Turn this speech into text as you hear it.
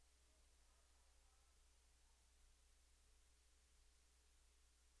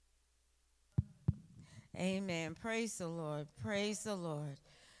Amen. Praise the Lord. Praise the Lord.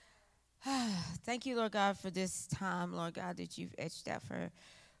 Thank you, Lord God, for this time, Lord God, that you've etched out for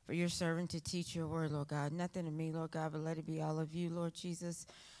your servant to teach your word, Lord God. Nothing to me, Lord God, but let it be all of you, Lord Jesus.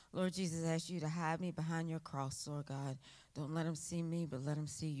 Lord Jesus, I ask you to hide me behind your cross, Lord God. Don't let them see me, but let them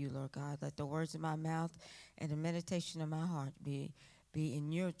see you, Lord God. Let the words of my mouth and the meditation of my heart be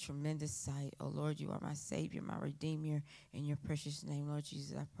in your tremendous sight. Oh, Lord, you are my Savior, my Redeemer. In your precious name, Lord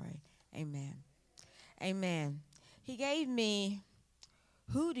Jesus, I pray. Amen. Amen. He gave me,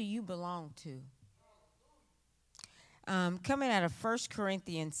 who do you belong to? Coming out of 1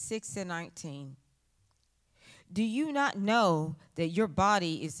 Corinthians 6:19. Do you not know that your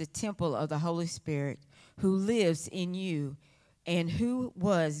body is the temple of the Holy Spirit who lives in you and who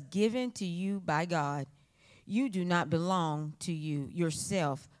was given to you by God? You do not belong to you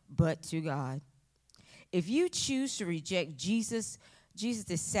yourself, but to God. If you choose to reject Jesus'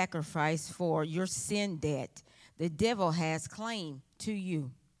 sacrifice for your sin debt, the devil has claim to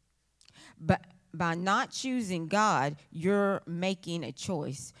you. But by not choosing God, you're making a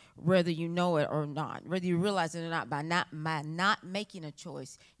choice, whether you know it or not, whether you realize it or not. By not making a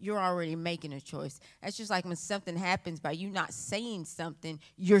choice, you're already making a choice. That's just like when something happens by you not saying something,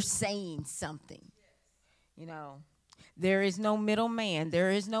 you're saying something. You know, there is no middleman. There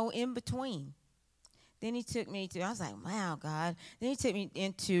is no in between. Then he took me to, I was like, wow, God. Then he took me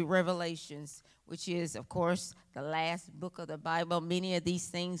into Revelations, which is, of course, the last book of the Bible. Many of these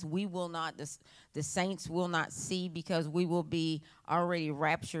things we will not, the saints will not see because we will be already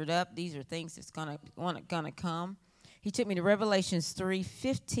raptured up. These are things that's gonna come. He took me to Revelations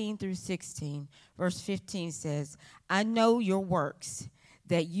 3:15 through 16. Verse 15 says, I know your works,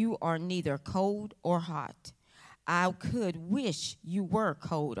 that you are neither cold or hot. I could wish you were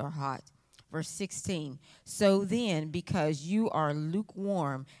cold or hot. Verse 16, so then, because you are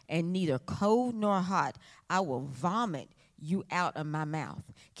lukewarm and neither cold nor hot, I will vomit you out of my mouth.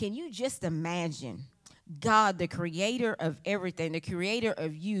 Can you just imagine God, the creator of everything, the creator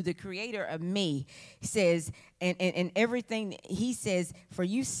of you, the creator of me, says, and everything, he says, for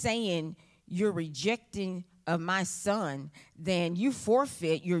you saying you're rejecting of my son, then you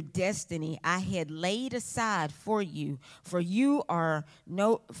forfeit your destiny I had laid aside for you. For you are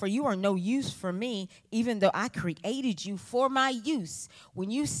no use for me, even though I created you for my use.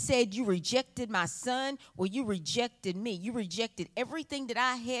 When you said you rejected my son, well, you rejected me. You rejected everything that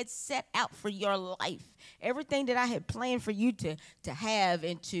I had set out for your life. Everything that I had planned for you to have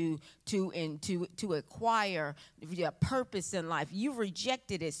and to acquire a purpose in life. You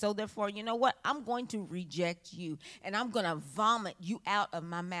rejected it. So therefore, you know what? I'm going to reject you, and I'm going to vomit you out of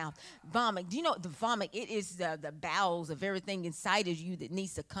my mouth. Vomit. Do you know what the vomit? It is the bowels of everything inside of you that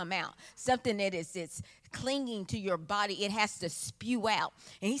needs to come out. Something that it's clinging to your body. It has to spew out.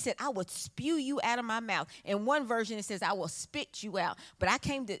 And he said, I would spew you out of my mouth. In one version, it says, I will spit you out. But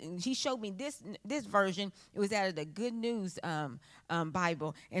he showed me this version. It was out of the Good News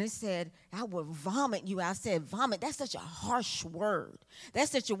Bible. And it said, I will vomit you out. I said, vomit, that's such a harsh word.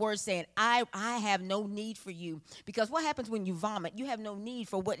 That's such a word saying, I have no need for you. Because what happens when you vomit? You have no need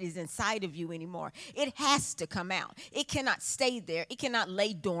for what is inside of you anymore. It has to come out. It cannot stay there. It cannot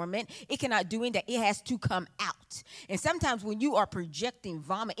lay dormant. It cannot do anything. It has to come out. And sometimes when you are projecting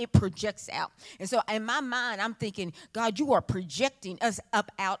vomit, it projects out. And so in my mind, I'm thinking, God, you are projecting us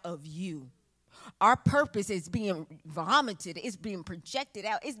up out of you. Our purpose is being vomited. It's being projected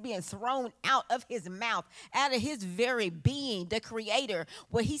out. It's being thrown out of his mouth, out of his very being, the creator.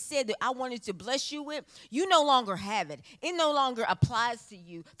 What he said that I wanted to bless you with, you no longer have it. It no longer applies to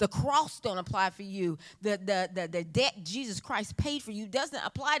you. The cross don't apply for you. The debt Jesus Christ paid for you doesn't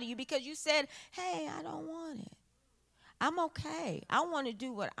apply to you because you said, hey, I don't want it. I'm okay. I want to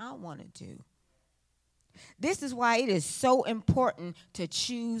do what I want to do. This is why it is so important to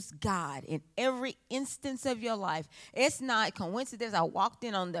choose God in every instance of your life. It's not coincidence. I walked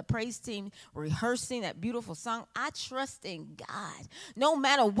in on the praise team rehearsing that beautiful song. I trust in God. No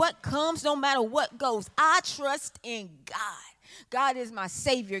matter what comes, no matter what goes, I trust in God. God is my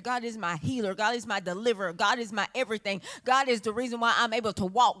Savior. God is my healer. God is my deliverer. God is my everything. God is the reason why I'm able to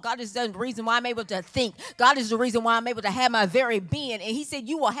walk. God is the reason why I'm able to think. God is the reason why I'm able to have my very being. And he said,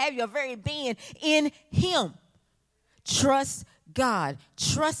 you will have your very being in him. Trust God.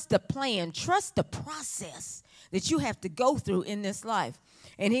 Trust the plan. Trust the process that you have to go through in this life.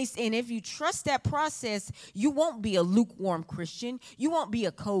 And if you trust that process, you won't be a lukewarm Christian. You won't be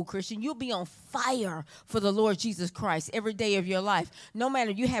a cold Christian. You'll be on fire for the Lord Jesus Christ every day of your life. No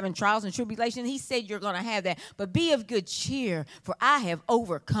matter you having trials and tribulations, he said you're going to have that. But be of good cheer, for I have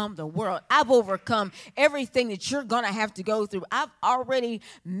overcome the world. I've overcome everything that you're going to have to go through. I've already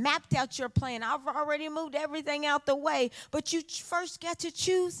mapped out your plan. I've already moved everything out the way. But you first got to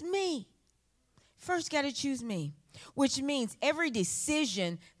choose me. First got to choose me, which means every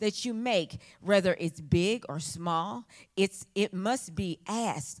decision that you make, whether it's big or small, it must be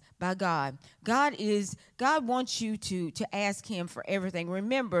asked by God. God wants you to ask him for everything.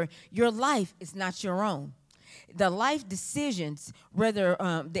 Remember, your life is not your own. The life decisions, whether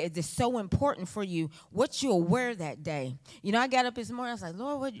they're so important for you, what you'll wear that day. You know, I got up this morning, I was like,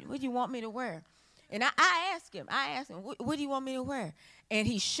 Lord, what do you want me to wear? And I asked him, what do you want me to wear? And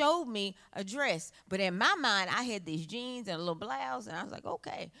he showed me a dress. But in my mind, I had these jeans and a little blouse, and I was like,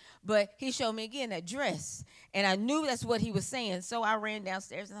 okay. But he showed me again that dress. And I knew that's what he was saying. So I ran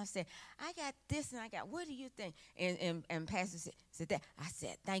downstairs, and I said, I got this, and I got, what do you think? And Pastor said that. I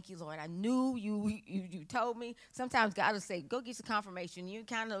said, thank you, Lord. I knew you told me. Sometimes God will say, go get some confirmation. You're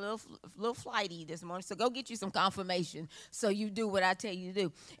kind of a little flighty this morning, so go get you some confirmation. So you do what I tell you to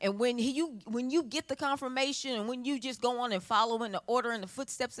do. And when you get the confirmation, and when you just go on and follow in the order and the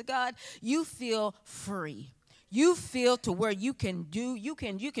footsteps of God, you feel free. You feel to where you can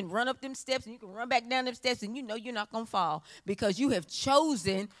run up them steps and you can run back down them steps, and you know you're not going to fall because you have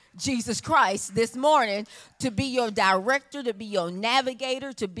chosen Jesus Christ this morning to be your director, to be your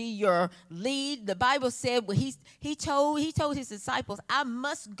navigator, to be your lead. The Bible said when he told his disciples, I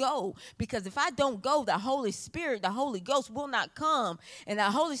must go, because if I don't go, the Holy Spirit, the Holy Ghost will not come. And the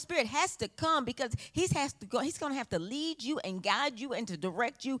Holy Spirit has to come because he has to go. He's going to have to lead you and guide you and to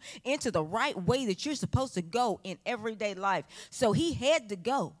direct you into the right way that you're supposed to go in everyday life. So he had to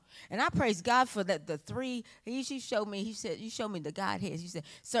go. And I praise God for that. The three, he showed me, he said, you showed me the Godhead. He said,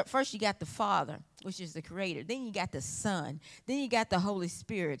 so first you got the Father, which is the Creator. Then you got the Son. Then you got the Holy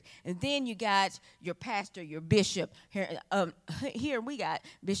Spirit. And then you got your pastor, your bishop. Here we got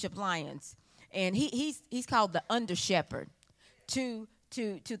Bishop Lyons. And he's called the under shepherd to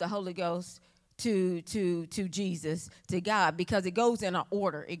the Holy Ghost, to Jesus, to God, because it goes in an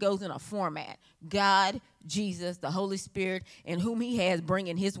order. It goes in a format. God, Jesus, the Holy Spirit, and whom he has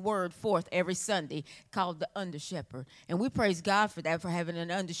bringing his word forth every Sunday, called the under shepherd. And we praise God for that, for having an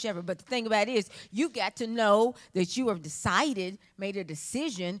under shepherd. But the thing about it is, you got to know that you have made a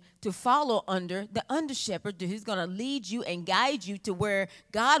decision to follow under the under shepherd, who's going to lead you and guide you to where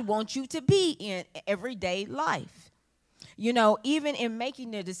God wants you to be in everyday life. You know, even in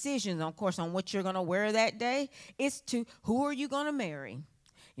making the decisions, of course, on what you're going to wear that day, it's to who are you going to marry?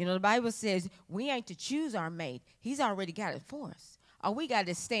 You know, the Bible says we ain't to choose our mate. He's already got it for us. All we got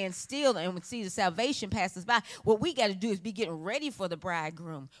to stand still and see the salvation pass us by. What we got to do is be getting ready for the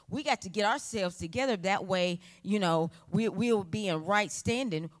bridegroom. We got to get ourselves together. That way, you know, we'll be in right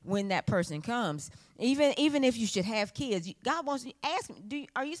standing when that person comes. Even if you should have kids, God wants you to ask me,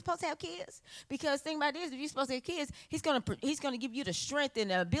 are you supposed to have kids? Because think about this, if you're supposed to have kids, he's gonna give you the strength and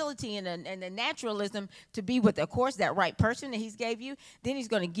the ability and the naturalism to be with, of course, that right person that he's gave you. Then he's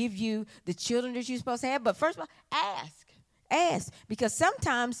going to give you the children that you're supposed to have. But first of all, ask, because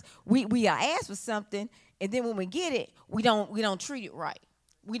sometimes we are asked for something, and then when we get it, we don't treat it right.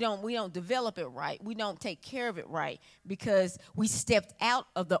 We don't develop it right. We don't take care of it right because we stepped out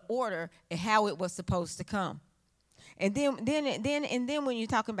of the order and how it was supposed to come. And then when you're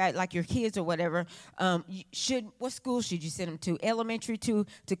talking about like your kids or whatever, what school should you send them to? Elementary to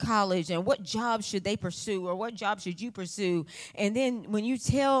college, and what job should they pursue, or what job should you pursue? And then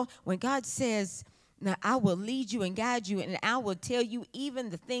when God says, now, I will lead you and guide you, and I will tell you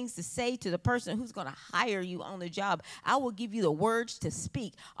even the things to say to the person who's going to hire you on the job. I will give you the words to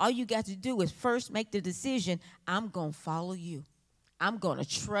speak. All you got to do is first make the decision, I'm going to follow you. I'm going to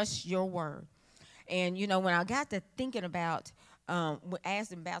trust your word. And, you know, when I got to thinking about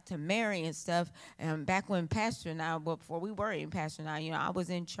asked him about to marry and stuff, back when Pastor and I, before we were in Pastor and I, you know, I was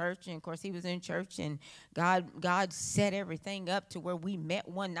in church, and of course he was in church, and God set everything up to where we met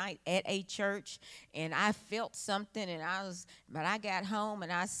one night at a church, and I felt something, but I got home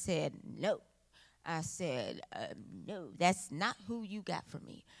and I said, no. I said, no, that's not who you got for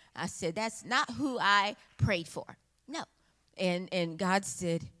me. I said, that's not who I prayed for. No. And God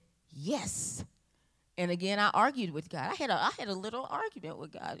said, yes. And again, I argued with God. I had a little argument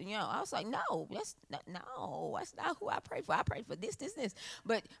with God. You know, I was like, no, that's not who I prayed for. I prayed for this.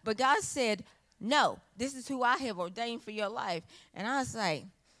 But God said, no, this is who I have ordained for your life. And I was like,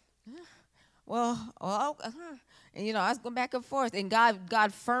 And, I was going back and forth. And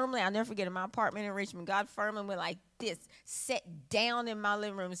God firmly, I'll never forget, in my apartment in Richmond, God firmly went like this, sat down in my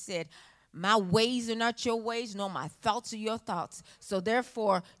living room and said, my ways are not your ways, nor my thoughts are your thoughts. So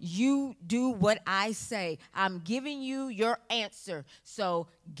therefore, you do what I say. I'm giving you your answer. So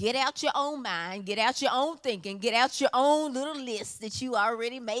get out your own mind, get out your own thinking, get out your own little list that you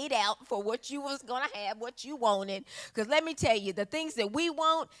already made out for what you was going to have, what you wanted. Because let me tell you, the things that we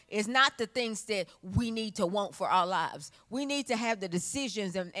want is not the things that we need to want for our lives. We need to have the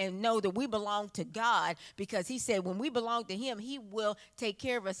decisions and know that we belong to God, because he said when we belong to him, he will take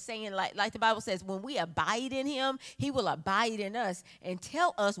care of us, saying like the Bible says, when we abide in him, he will abide in us and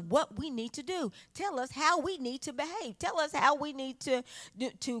tell us what we need to do. Tell us how we need to behave. Tell us how we need to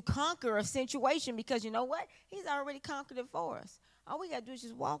conquer a situation, because you know what? He's already conquered it for us. All we got to do is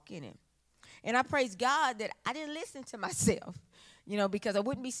just walk in him. And I praise God that I didn't listen to myself, because I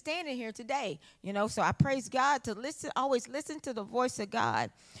wouldn't be standing here today, So I praise God to always listen to the voice of God.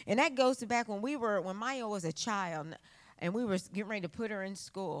 And that goes to back when Maya was a child, and we were getting ready to put her in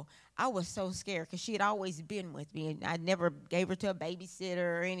school. I was so scared because she had always been with me, and I never gave her to a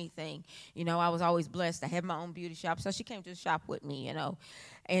babysitter or anything. I was always blessed. I had my own beauty shop, so she came to the shop with me,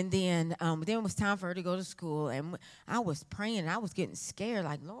 And then it was time for her to go to school, and I was praying, and I was getting scared,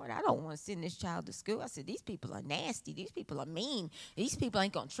 like, Lord, I don't want to send this child to school. I said, these people are nasty. These people are mean. These people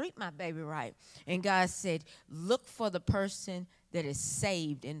ain't going to treat my baby right. And God said, look for the person that is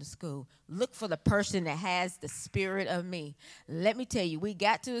saved in the school. Look for the person that has the spirit of me. Let me tell you, we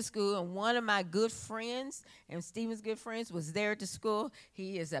got to the school, and one of my good friends, and Stephen's good friends, was there at the school.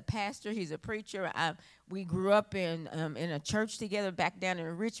 He is a pastor. He's a preacher. We grew up in a church together back down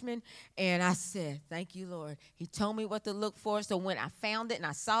in Richmond, and I said, thank you, Lord. He told me what to look for, so when I found it and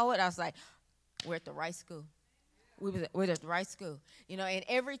I saw it, I was like, we're at the right school. We're at the right school. And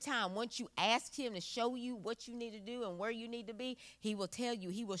every time, once you ask him to show you what you need to do and where you need to be, he will tell you,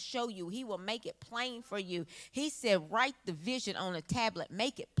 he will show you, he will make it plain for you. He said, write the vision on a tablet,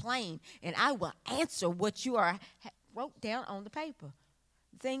 make it plain, and I will answer what you wrote down on the paper.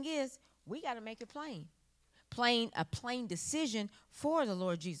 The thing is, we got to make it plain. A plain decision for the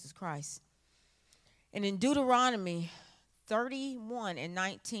Lord Jesus Christ. And in Deuteronomy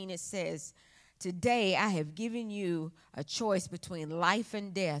 31:19, it says, today I have given you a choice between life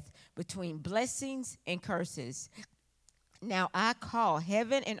and death, between blessings and curses. Now I call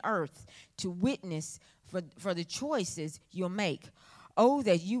heaven and earth to witness for the choices you'll make. Oh,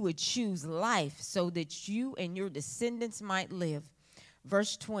 that you would choose life so that you and your descendants might live.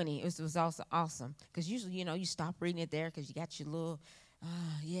 Verse 20, it was also awesome, because usually, you stop reading it there because you got your little,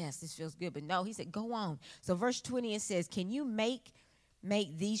 yes, this feels good. But no, he said, go on. So verse 20, it says, can you make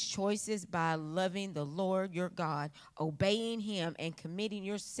these choices by loving the Lord your God, obeying him, and committing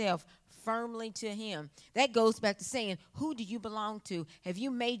yourself firmly to him? That goes back to saying, who do you belong to? Have you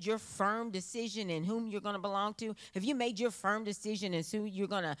made your firm decision in whom you're going to belong to? Have you made your firm decision as who you're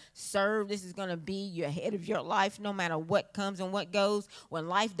going to serve? This is going to be your head of your life, no matter what comes and what goes. When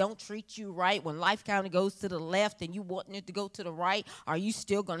life don't treat you right, when life kind of goes to the left and you want it to go to the right, are you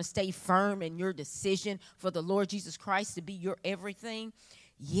still going to stay firm in your decision for the Lord Jesus Christ to be your everything?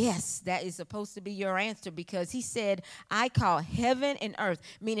 Yes, that is supposed to be your answer, because he said, I call heaven and earth,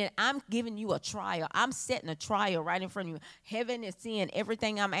 meaning I'm giving you a trial. I'm setting a trial right in front of you. Heaven is seeing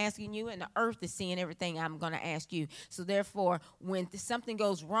everything I'm asking you, and the earth is seeing everything I'm going to ask you. So therefore, when something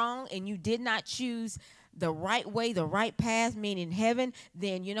goes wrong and you did not choose the right way, the right path, meaning heaven,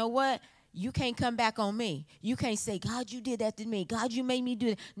 then you know what? You can't come back on me. You can't say, God, you did that to me. God, you made me do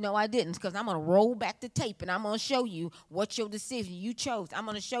that. No, I didn't, because I'm going to roll back the tape, and I'm going to show you what your decision you chose. I'm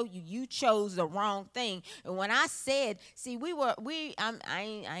going to show you chose the wrong thing. And when I said, see, I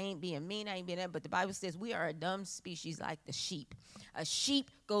ain't being mean, I ain't being that, but the Bible says we are a dumb species like the sheep. A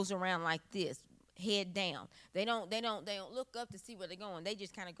sheep goes around like this, head down. They don't look up to see where they're going. They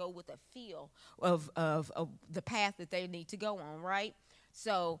just kind of go with a feel of the path that they need to go on, right?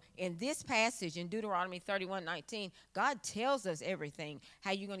 So in this passage in Deuteronomy 31:19, God tells us everything,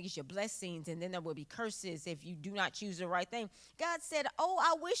 how you're going to get your blessings, and then there will be curses if you do not choose the right thing. God said, oh,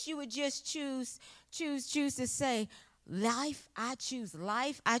 I wish you would just choose to say, life, I choose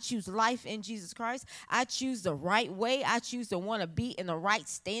life. I choose life in Jesus Christ. I choose the right way. I choose to want to be in the right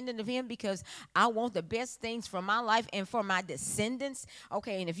standing of him, because I want the best things for my life and for my descendants.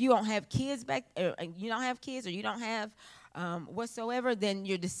 Okay, and if you don't have kids or you don't have whatsoever, then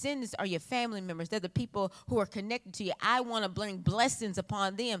your descendants are your family members. They're the people who are connected to you. I want to bring blessings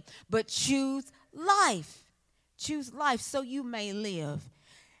upon them, but choose life. Choose life so you may live.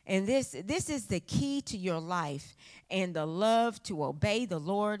 And this is the key to your life and the love to obey the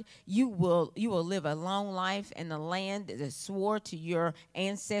Lord. You will live a long life in the land that swore to your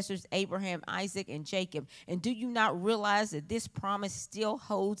ancestors, Abraham, Isaac, and Jacob. And do you not realize that this promise still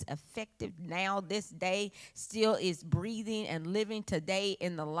holds effective now, this day, still is breathing and living today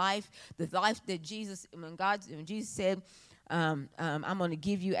in the life that Jesus, when Jesus said, I'm going to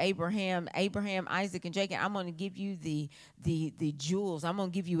give you Abraham, Isaac, and Jacob. I'm going to give you the jewels. I'm going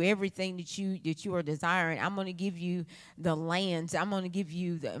to give you everything that you are desiring. I'm going to give you the lands. I'm going to give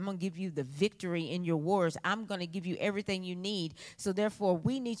you the victory in your wars. I'm going to give you everything you need. So therefore,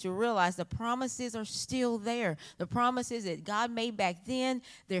 we need to realize the promises are still there. The promises that God made back then,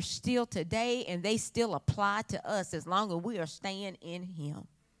 they're still today, and they still apply to us as long as we are staying in Him.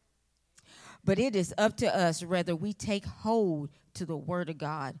 But it is up to us whether we take hold to the Word of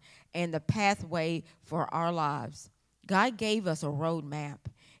God and the pathway for our lives. God gave us a roadmap.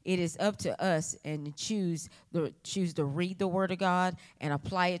 It is up to us and to choose to read the Word of God and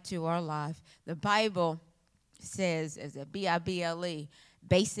apply it to our life. The Bible says, as a Bible,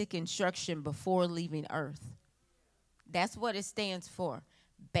 basic instruction before leaving earth. That's what it stands for.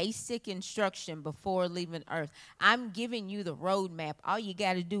 Basic instruction before leaving earth. I'm giving you the roadmap. All you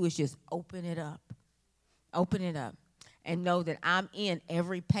got to do is just open it up. Open it up. And know that I'm in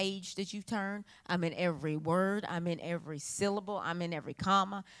every page that you turn. I'm in every word. I'm in every syllable. I'm in every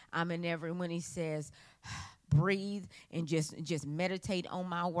comma. I'm in every, when He says, breathe and just meditate on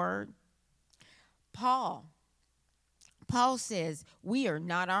my word. Paul says, we are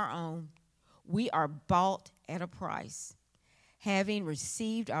not our own. We are bought at a price. Having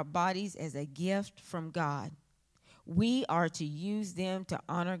received our bodies as a gift from God, we are to use them to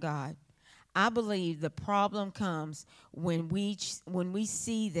honor God. I believe the problem comes when we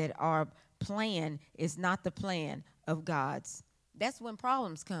see that our plan is not the plan of God's. That's when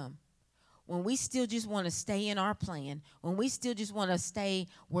problems come. When we still just want to stay in our plan, when we still just want to stay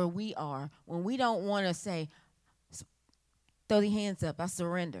where we are, when we don't want to say, throw the hands up, I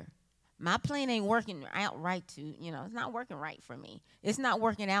surrender. My plan ain't working out right it's not working right for me. It's not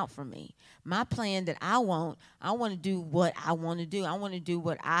working out for me. My plan that I want to do what I want to do. I want to do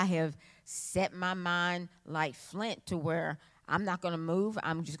what I have set my mind like flint to where I'm not going to move.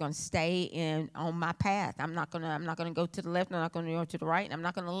 I'm just going to stay on my path. I'm not going to go to the left. I'm not going to go to the right. And I'm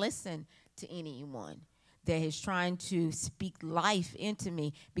not going to listen to anyone that is trying to speak life into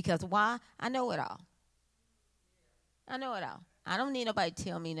me. Because why? I know it all. I know it all. I don't need nobody to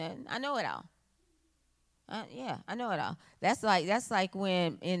tell me nothing. I know it all. I know it all. That's like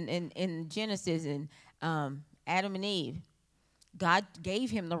when in Genesis and Adam and Eve, God gave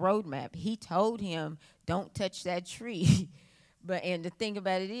him the roadmap. He told him, don't touch that tree. And the thing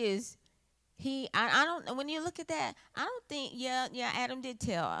about it is, I don't. When you look at that, I don't think. Yeah. Adam did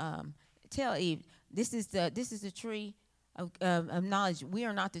tell Eve, this is the tree of knowledge. We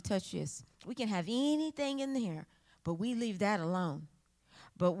are not to touch this. We can have anything in there, but we leave that alone.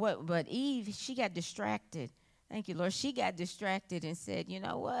 But Eve, she got distracted. Thank you, Lord. She got distracted and said, you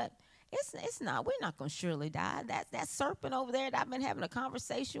know what? It's not. We're not going to surely die. That serpent over there that I've been having a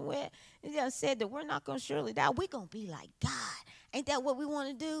conversation with, it just said that we're not going to surely die. We're going to be like God. Ain't that what we want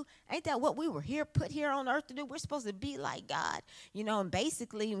to do? Ain't that what we were put here on earth to do? We're supposed to be like God. And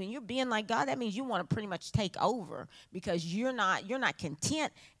basically when you're being like God, that means you want to pretty much take over because you're not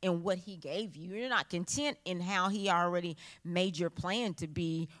content in what he gave you. You're not content in how he already made your plan to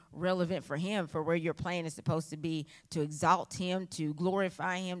be relevant for him, for where your plan is supposed to be, to exalt him, to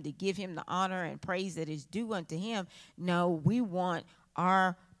glorify him, to give him the honor and praise that is due unto him. No, we want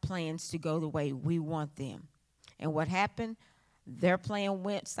our plans to go the way we want them. And what happened? Their plan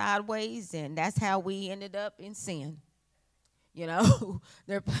went sideways, and that's how we ended up in sin.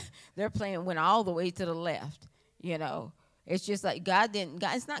 Their plan went all the way to the left. It's just like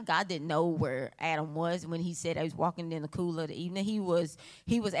it's not God didn't know where Adam was when he said he was walking in the cool of the evening. He was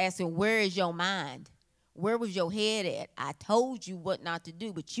asking, where is your mind? Where was your head at? I told you what not to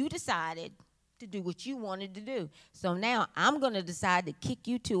do, but you decided to do what you wanted to do. So now I'm going to decide to kick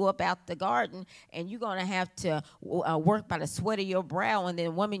you two up out the garden, and you're going to have to work by the sweat of your brow. And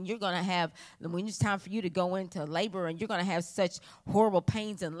then, woman, you're going to have, when it's time for you to go into labor, and you're going to have such horrible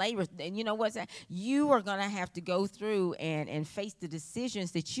pains and labor. And you know what's that? You are going to have to go through and face the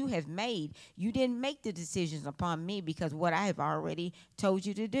decisions that you have made. You didn't make the decisions upon me because what I have already told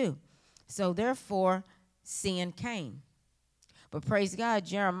you to do. So therefore, sin came. But praise God,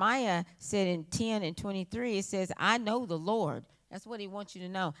 Jeremiah said in 10 and 23, it says, I know the Lord. That's what he wants you to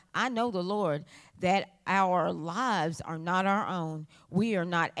know. I know the Lord, that our lives are not our own. We are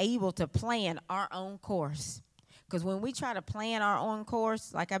not able to plan our own course. Because when we try to plan our own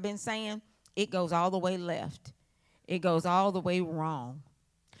course, like I've been saying, it goes all the way left. It goes all the way wrong.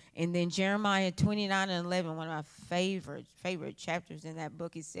 And then Jeremiah 29:11, one of my favorite chapters in that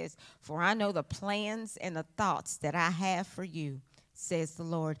book, it says, "For I know the plans and the thoughts that I have for you, says the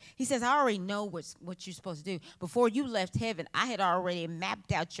Lord." He says, I already know what you're supposed to do. Before you left heaven, I had already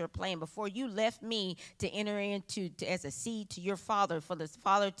mapped out your plan. Before you left me to enter into as a seed to your father, for the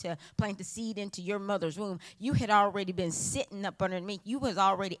father to plant the seed into your mother's womb, you had already been sitting up underneath me. You was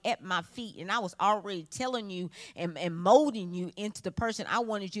already at my feet, and I was already telling you and molding you into the person I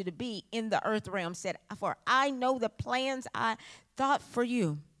wanted you to be in the earth realm. Said, for I know the plans I thought for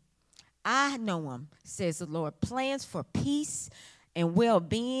you. I know them, says the Lord. Plans for peace and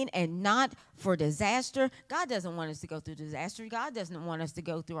well-being, and not for disaster. God doesn't want us to go through disaster. God doesn't want us to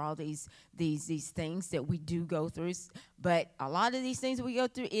go through all these things that we do go through. But a lot of these things that we go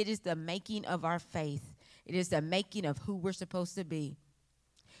through, it is the making of our faith. It is the making of who we're supposed to be.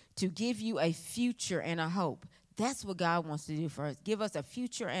 To give you a future and a hope. That's what God wants to do for us. Give us a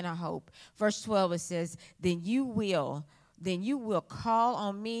future and a hope. Verse 12, it says, Then you will call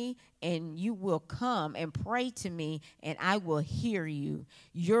on me, and you will come and pray to me, and I will hear you,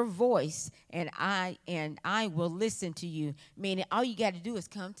 your voice, and I will listen to you. Meaning, all you got to do is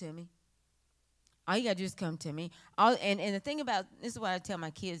come to me. All you got to do is come to me. And the thing about, this is what I tell my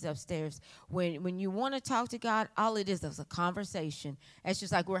kids upstairs. When you want to talk to God, all it is a conversation. It's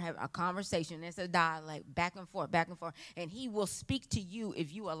just like we're having a conversation. It's a dialogue, back and forth, back and forth. And he will speak to you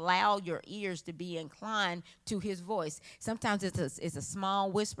if you allow your ears to be inclined to his voice. Sometimes it's a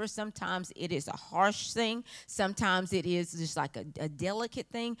small whisper. Sometimes it is a harsh thing. Sometimes it is just like a delicate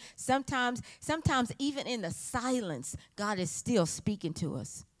thing. Sometimes even in the silence, God is still speaking to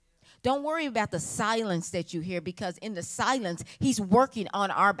us. Don't worry about the silence that you hear, because in the silence, he's working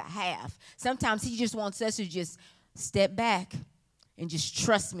on our behalf. Sometimes he just wants us to just step back and just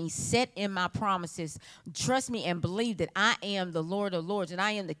trust me, set in my promises. Trust me and believe that I am the Lord of Lords and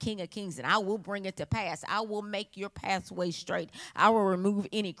I am the King of Kings, and I will bring it to pass. I will make your pathway straight. I will remove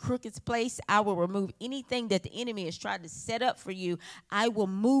any crooked place. I will remove anything that the enemy has tried to set up for you. I will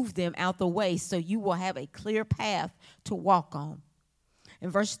move them out the way so you will have a clear path to walk on. In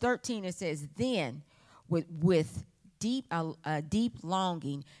verse 13, it says, then with deep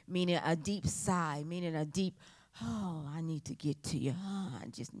longing, meaning a deep sigh, meaning a deep, oh, I need to get to you. Oh, I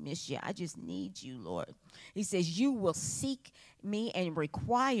just miss you. I just need you, Lord. He says, you will seek me and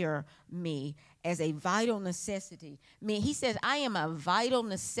require me as a vital necessity. He says, I am a vital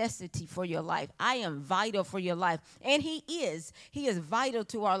necessity for your life. I am vital for your life. And he is. He is vital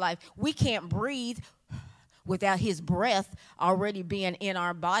to our life. We can't breathe without his breath already being in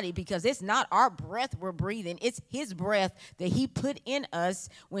our body, because it's not our breath we're breathing. It's his breath that he put in us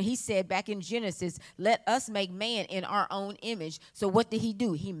when he said back in Genesis, let us make man in our own image. So what did he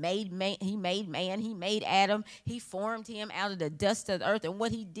do? He made man. He made Adam. He formed him out of the dust of the earth. And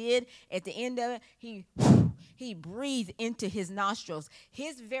what he did at the end of it, he breathed into his nostrils.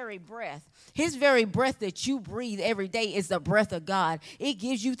 His very breath that you breathe every day is the breath of God. It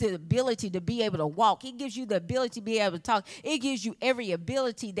gives you the ability to be able to walk. It gives you the ability to be able to talk. It gives you every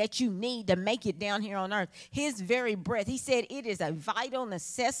ability that you need to make it down here on earth. His very breath. He said it is a vital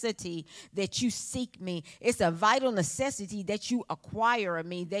necessity that you seek me. It's a vital necessity that you acquire of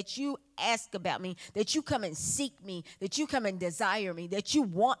me, that you ask about me, that you come and seek me, that you come and desire me, that you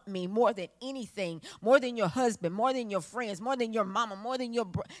want me more than anything, more than your husband, more than your friends, more than your mama, more than your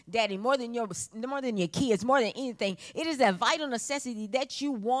daddy, more than your kids, more than anything. It is a vital necessity that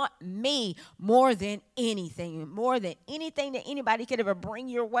you want me more than anything that anybody could ever bring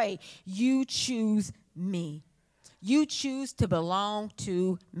your way. You choose me. You choose to belong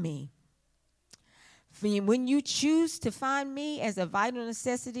to me. When you choose to find me as a vital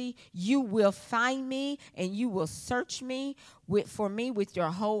necessity, you will find me and you will search me for me with your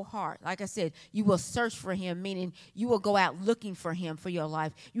whole heart. Like I said, you will search for him, meaning you will go out looking for him for your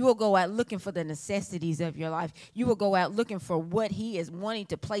life. You will go out looking for the necessities of your life. You will go out looking for what he is wanting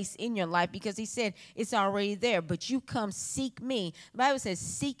to place in your life, because he said it's already there. But you come seek me. The Bible says,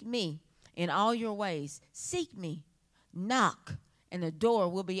 seek me in all your ways. Seek me. Knock, and the door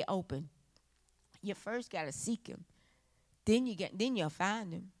will be open. You first got to seek him. Then you'll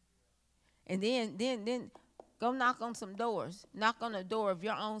find him. And then go knock on some doors. Knock on the door of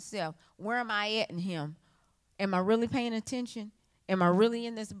your own self. Where am I at in him? Am I really paying attention? Am I really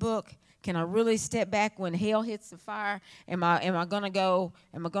in this book? Can I really step back when hell hits the fire? Am I gonna go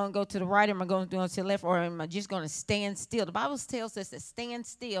to the right? Am I going to go to the left? Or am I just gonna stand still? The Bible tells us to stand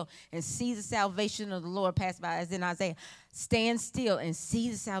still and see the salvation of the Lord pass by, as in Isaiah. Stand still and see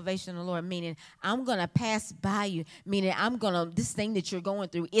the salvation of the Lord, meaning I'm gonna pass by you, meaning this thing that you're going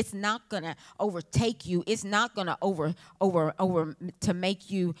through, it's not gonna overtake you. It's not gonna over to make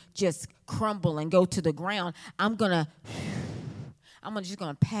you just crumble and go to the ground. I'm just going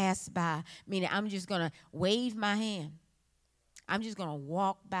to pass by, meaning I'm just going to wave my hand. I'm just going to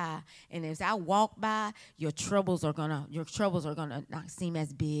walk by. And as I walk by, your troubles are going to not seem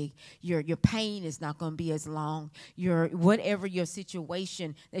as big. Your pain is not going to be as long. Whatever your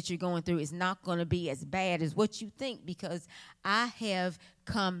situation that you're going through is not going to be as bad as what you think, because I have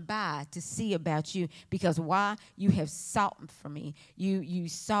come by to see about you. Because why? You have sought for me. You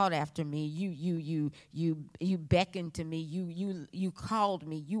sought after me. You beckoned to me. You called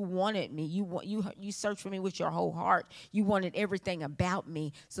me. You wanted me. You searched for me with your whole heart. You wanted everything about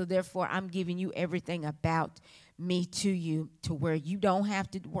me. So therefore, I'm giving you everything about me to you, to where you don't have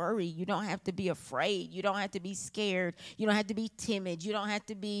to worry. You don't have to be afraid. You don't have to be scared. You don't have to be timid. You don't have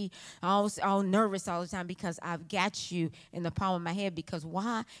to be all nervous all the time, because I've got you in the palm of my hand. Because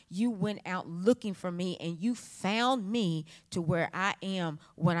why? You went out looking for me, and you found me to where I am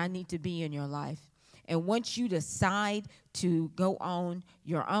what I need to be in your life. And once you decide to go on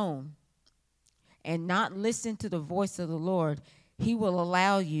your own and not listen to the voice of the Lord, he will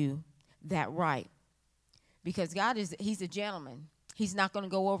allow you that right. Because he's a gentleman. He's not going to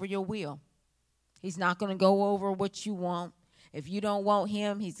go over your will. He's not going to go over what you want. If you don't want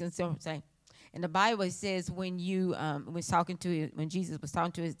him, he's going to say. And the Bible says when Jesus was talking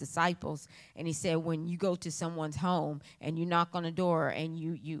to his disciples, and he said, when you go to someone's home and you knock on the door and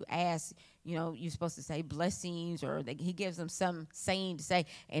you ask, you're supposed to say blessings, or he gives them some saying to say.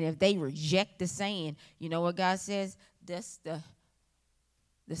 And if they reject the saying, you know what God says? That's the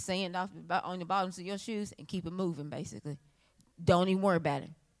sand off on the bottoms of your shoes, and keep it moving, basically. Don't even worry about it.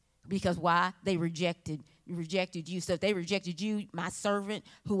 Because why? They rejected you. So if they rejected you, my servant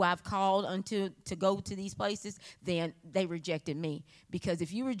who I've called to go to these places, then they rejected me. Because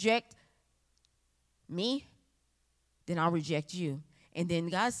if you reject me, then I'll reject you. And then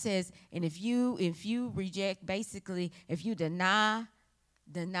God says, and if you reject, basically, if you deny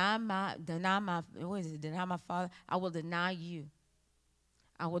my Father, I will deny you.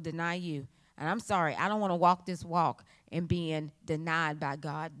 I will deny you. And I'm sorry, I don't want to walk this walk and being denied by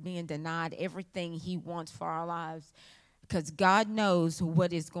God, being denied everything he wants for our lives. Because God knows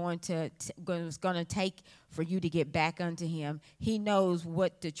what is going to take for you to get back unto him. He knows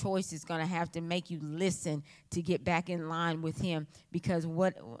what the choice is going to have to make you listen to get back in line with him. Because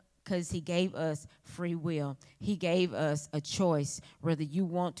he gave us free will. He gave us a choice, whether you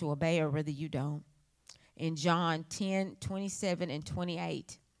want to obey or whether you don't. In John 10:27 and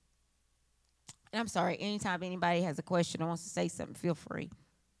 28. And I'm sorry, anytime anybody has a question or wants to say something, feel free.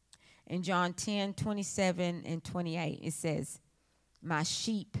 In John 10:27 and 28, it says, my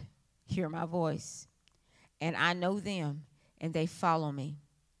sheep hear my voice, and I know them, and they follow me.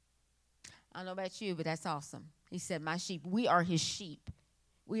 I don't know about you, but that's awesome. He said, my sheep, we are his sheep.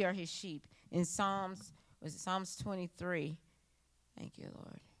 We are his sheep. In Psalms 23, thank you,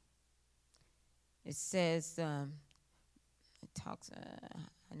 Lord. It says, it talks,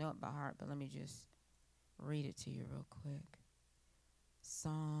 I know it by heart, but let me just read it to you real quick.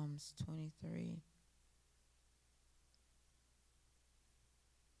 Psalms 23.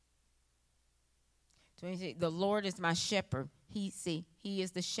 The Lord is my shepherd. He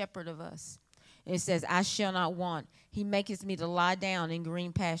is the shepherd of us. And it says, I shall not want. He maketh me to lie down in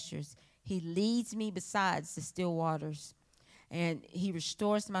green pastures. He leads me besides the still waters. And he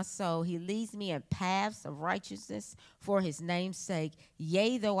restores my soul. He leads me in paths of righteousness for his name's sake.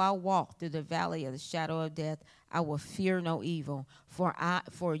 Yea, though I walk through the valley of the shadow of death, I will fear no evil.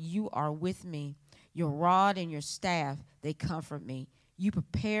 For you are with me. Your rod and your staff, they comfort me. You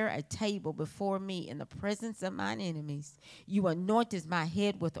prepare a table before me in the presence of mine enemies. You anointed my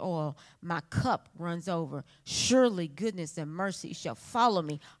head with oil. My cup runs over. Surely goodness and mercy shall follow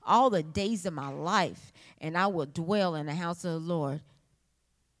me all the days of my life, and I will dwell in the house of the Lord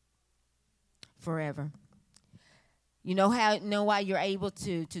forever. You know why you're able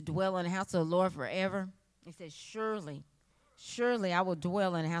to dwell in the house of the Lord forever? It says, surely Surely I will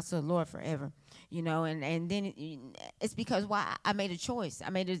dwell in the house of the Lord forever. And then it's because why I made a choice. I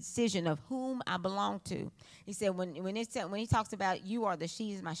made a decision of whom I belong to. He said when he talks about you are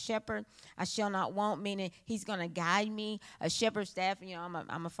she is my shepherd, I shall not want, meaning he's going to guide me. A shepherd staff,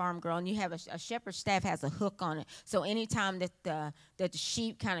 I'm a farm girl, and you have a shepherd staff has a hook on it. So anytime that the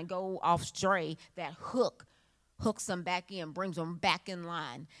sheep kind of go off stray, that hooks them back in, brings them back in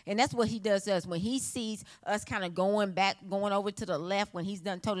line. And that's what he does to us. When he sees us kind of going over to the left, when he's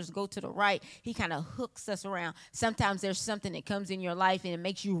done told us to go to the right, he kind of hooks us around. Sometimes there's something that comes in your life and it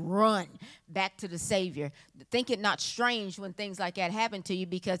makes you run back to the Savior. Think it not strange when things like that happen to you,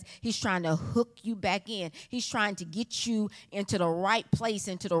 because he's trying to hook you back in. He's trying to get you into the right place,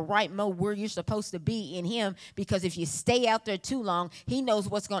 into the right mode where you're supposed to be in him, because if you stay out there too long, he knows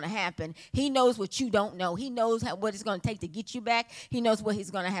what's going to happen. He knows what you don't know. He knows what it's going to take to get you back. He knows what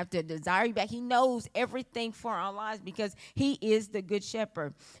he's going to have to desire you back. He knows everything for our lives because he is the good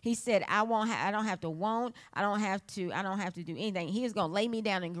shepherd. He said, I don't have to want. I don't have to do anything. He is going to lay me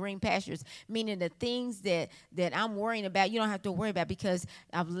down in green pastures, meaning the things that I'm worrying about, you don't have to worry about, because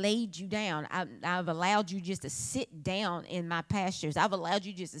I've laid you down. I've allowed you just to sit down in my pastures. I've allowed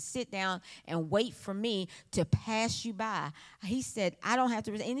you just to sit down and wait for me to pass you by. He said, I don't have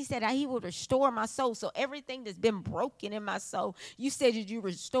to. And he said, he will restore my soul. So everything that's been broken in my soul, you said that you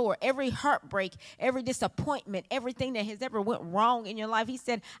restore every heartbreak, every disappointment, everything that has ever went wrong in your life. He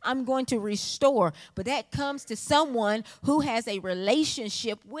said, I'm going to restore. But that comes to someone who has a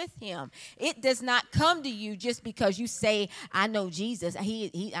relationship with him. It does not come to you just because you say, I know Jesus.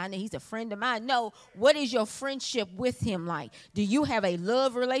 I know he's a friend of mine. No, what is your friendship with him like? Do you have a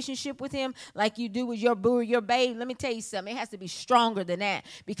love relationship with him like you do with your boo or your babe? Let me tell you something. It has to be stronger than that,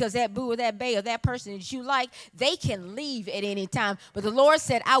 because that boo or that babe or that person that you like, they can leave at any time. But the Lord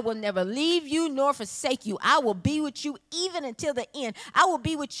said, I will never leave you nor forsake you. I will be with you even until the end. I will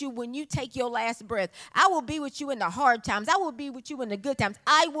be with you when you take your last breath. I will be with you in the hard times. I will be with you in the good times.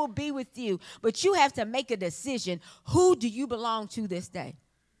 I will be with you. But you have to make a decision. Who do you belong to this day?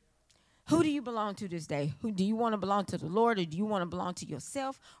 Who do you belong to this day? Who do you want to belong to, the Lord, or do you want to belong to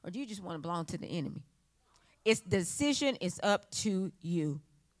yourself, or do you just want to belong to the enemy? The decision is up to you.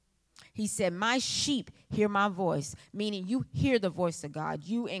 He said, my sheep hear my voice, meaning you hear the voice of God.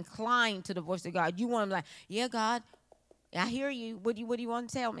 You incline to the voice of God. You want to be like, yeah, God, I hear you. What do you want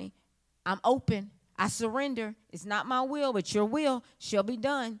to tell me? I'm open. I surrender. It's not my will, but your will shall be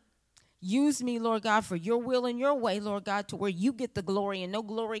done. Use me, Lord God, for your will and your way, Lord God, to where you get the glory and no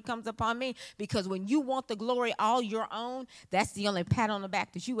glory comes upon me. Because when you want the glory all your own, that's the only pat on the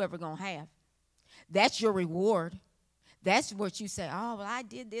back that you ever going to have. That's your reward. That's what you say, oh, well, I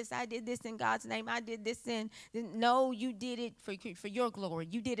did this in God's name. I did this no, you did it for your glory.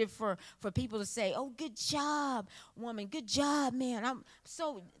 You did it for people to say, oh, good job, woman. Good job, man.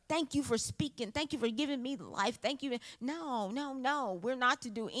 Thank you for speaking. Thank you for giving me life. Thank you. No. We're not to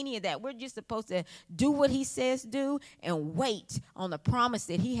do any of that. We're just supposed to do what he says do and wait on the promise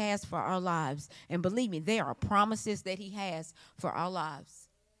that he has for our lives. And believe me, there are promises that he has for our lives.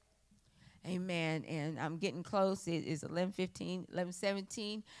 Amen. And I'm getting close. It is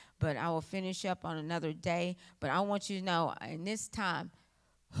 11:17, but I will finish up on another day. But I want you to know, in this time,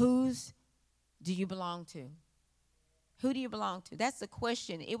 whose do you belong to? Who do you belong to? That's the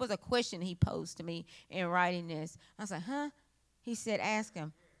question. It was a question he posed to me in writing this. I was like, huh? He said, ask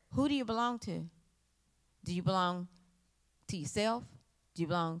him, who do you belong to? Do you belong to yourself? Do you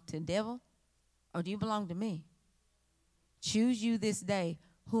belong to the devil? Or do you belong to me? Choose you this day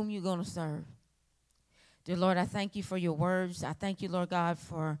whom you're going to serve. Dear Lord, I thank you for your words. I thank you, Lord God,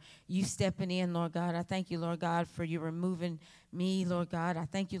 for you stepping in, Lord God. I thank you, Lord God, for you removing me, Lord God. I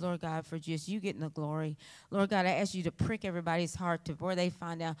thank you, Lord God, for just you getting the glory. Lord God, I ask you to prick everybody's heart to where they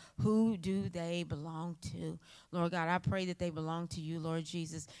find out who do they belong to. Lord God, I pray that they belong to you, Lord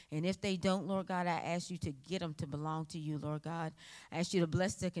Jesus. And if they don't, Lord God, I ask you to get them to belong to you, Lord God. I ask you to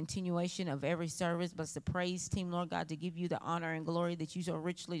bless the continuation of every service. Bless the praise team, Lord God, to give you the honor and glory that you so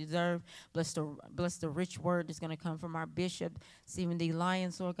richly deserve. Bless the rich word that's going to come from our bishop, Stephen D.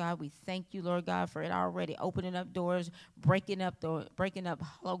 Lyons, Lord God. We thank you, Lord God, for it already opening up doors, breaking up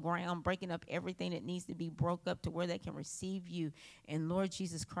hollow ground, breaking up everything that needs to be broke up to where they can receive you. And Lord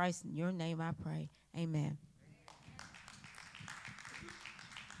Jesus Christ, in your name I pray. Amen.